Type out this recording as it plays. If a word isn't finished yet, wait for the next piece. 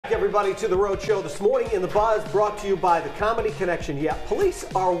back, everybody, to the Rhode Show this morning in the Buzz, brought to you by the Comedy Connection. Yeah, police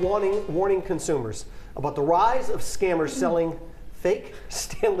are warning consumers about the rise of scammers selling fake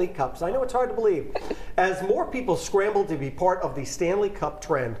Stanley Cups. I know it's hard to believe. As more people scramble to be part of the Stanley Cup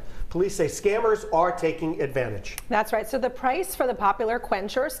trend, police say scammers are taking advantage. That's right. So the price for the popular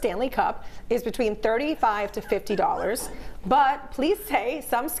quencher Stanley Cup is between $35 to $50. But police say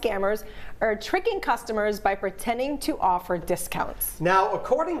some scammers are tricking customers by pretending to offer discounts. Now,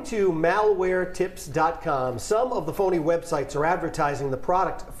 according to malwaretips.com, some of the phony websites are advertising the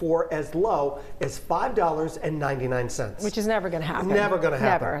product for as low as $5.99. Which is never going to happen. Never going to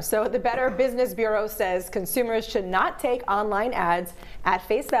happen. Never. So the Better Business Bureau says consumers should not take online ads at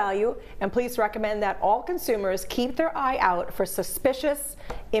face value, and police recommend that all consumers keep their eye out for suspicious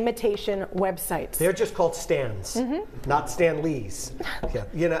imitation websites. They're just called Stans, not Stanleys. Yeah,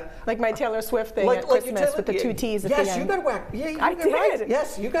 you know, like my Taylor Swift thing at Christmas with the two T's at the end. Yes, you got whacked. Yeah, you I got did. Right.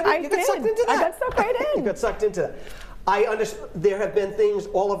 Yes, you got sucked into that. I got sucked right in. You got sucked into that. I understand. There have been things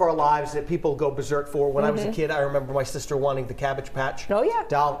all of our lives that people go berserk for. When I was a kid, I remember my sister wanting the Cabbage Patch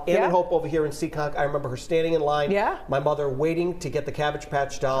doll. Ann and Hope over here in Seekonk, I remember her standing in line. Yeah. My mother waiting to get the Cabbage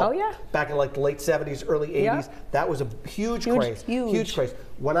Patch doll. Oh, yeah. Back in like the late 70s, early 80s. Yeah. That was a huge craze. Huge craze.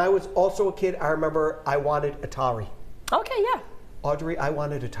 When I was also a kid, I remember I wanted Atari. Okay, yeah. Audrey, I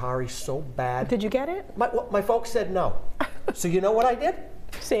wanted Atari so bad. Did you get it? My folks said no. So you know what I did?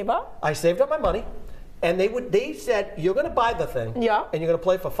 Save up? I saved up my money. And they said, you're going to buy the thing, and you're going to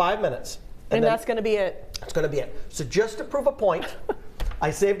play for 5 minutes. And that's going to be it. That's going to be it. So just to prove a point,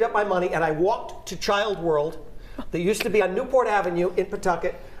 I saved up my money, and I walked to Child World that used to be on Newport Avenue in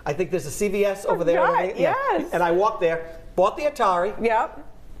Pawtucket. I think there's a CVS over there. Right, yes. And I walked there, bought the Atari,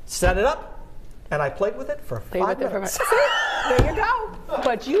 set it up, and I played with it for 5 minutes. There you go.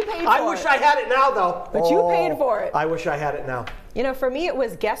 But you paid for it. I wish I had it now, though. But you paid for it. I wish I had it now. You know, for me, it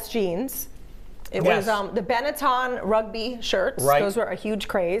was Guess jeans. It was the Benetton rugby shirts. Right. Those were a huge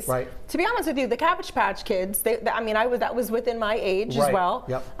craze. Right. To be honest with you, the Cabbage Patch Kids, that was within my age as well.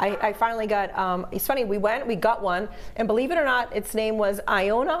 Yep. I finally got, it's funny, we got one, and believe it or not, its name was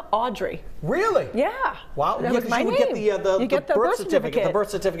Iona Audrey. Really? Yeah. Wow. That was my name. You get the birth certificate. The birth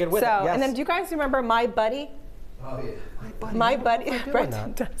certificate with it. Yes. And then do you guys remember My Buddy? Oh, yeah. My Buddy.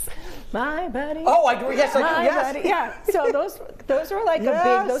 Brenton does. My Buddy. Oh, I do. Yes, I do. Yes. Buddy. Yeah. So those were like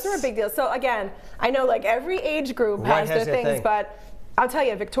those were a big deal. So again, I know like every age group has their things, but I'll tell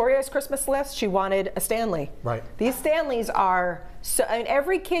you, Victoria's Christmas list, she wanted a Stanley. Right. These Stanleys are so. I mean,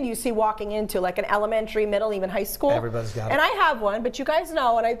 every kid you see walking into like an elementary, middle, even high school. Everybody's got it. And I have one, but you guys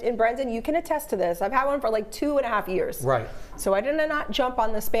know, and Brendan, you can attest to this. I've had one for like 2.5 years. Right. So I did not jump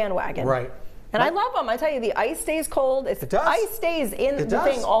on this bandwagon. Right. And I love them. I tell you, the ice stays cold. It does. Ice stays in the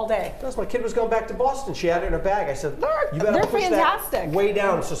thing all day. It does. My kid was going back to Boston. She had it in her bag. I said, you better push fantastic. that way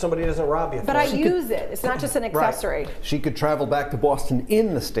down so somebody doesn't rob you. But I use it. It's not just an accessory. Right. She could travel back to Boston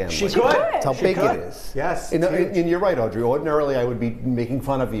in the Stanley. She could. That's how big it is. Yes. And you're right, Audrey. Ordinarily, I would be making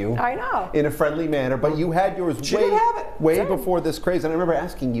fun of you. I know. In a friendly manner, but you had yours way before this craze. And I remember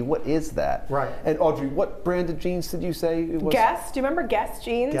asking you, what is that? Right. And Audrey, what brand of jeans did you say it was? Guess. Do you remember Guess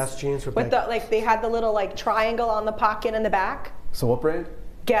jeans? Guess jeans were big. With they had the little triangle on the pocket in the back. So what brand?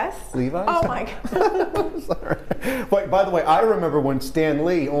 Guess. Levi's? Oh my God. Sorry. But by the way, I remember when Stan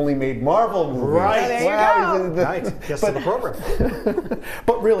Lee only made Marvel movies. Right. There you go. Right. Guess of the program.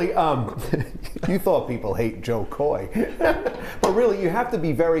 But really, you thought people hate Joe Coy. But really, you have to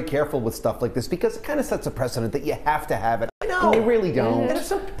be very careful with stuff like this because it kind of sets a precedent that you have to have it. I know. And you really don't. And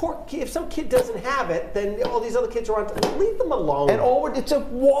if some kid doesn't have it, then all these other kids are on. Leave them alone. And it's a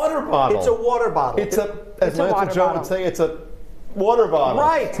water bottle. It's a water bottle. As Master Joe would say, it's a water bottle.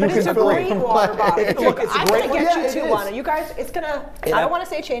 Right. But it's a great water bottle. Look, it's a great one. I'm going to get you two on it. You guys, it's going to, I don't want to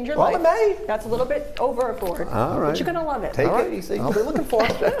say change your life. It may. That's a little bit overboard. All right. But you're going to love it. Take it easy. I'll be looking for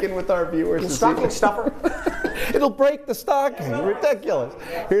it. Check in with our viewers. Stocking stuffer. It'll break the stocking. Ridiculous.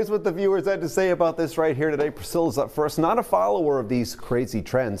 Here's what the viewers had to say about this right here today. Priscilla's up first. Not a follower of these crazy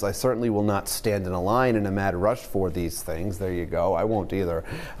trends. I certainly will not stand in a line in a mad rush for these things. There you go. I won't either.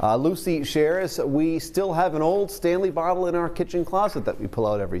 Lucy shares, we still have an old Stanley bottle in our kitchen closet that we pull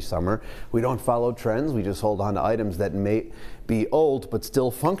out every summer. We don't follow trends. We just hold on to items that may be old but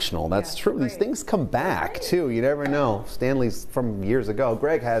still functional. That's true. These things come back too. You never know. Stanley's from years ago.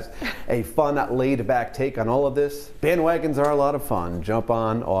 Greg has a fun, laid-back take on all of this. Bandwagons are a lot of fun. Jump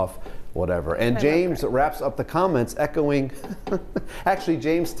on, off, whatever. And James wraps up the comments echoing. Actually,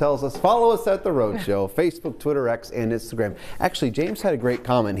 James tells us, follow us at The Rhode Show, Facebook, Twitter, X, and Instagram. Actually, James had a great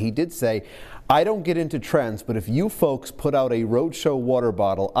comment. He did say, I don't get into trends, but if you folks put out a Rhode Show water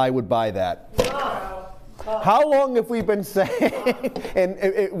bottle, I would buy that. How long have we been saying? And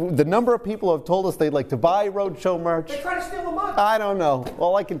the number of people who have told us they'd like to buy Rhode Show merch. They try to steal the mug. I don't know.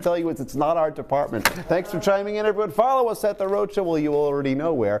 All I can tell you is it's not our department. Thanks for chiming in, everyone. Follow us at The Rhode Show. Well, you already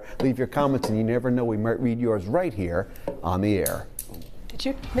know where. Leave your comments, and you never know. We might read yours right here on the air. Did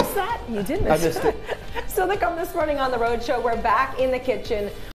you miss that? You did miss it. I missed it. Still to come this morning on The Rhode Show, we're back in the kitchen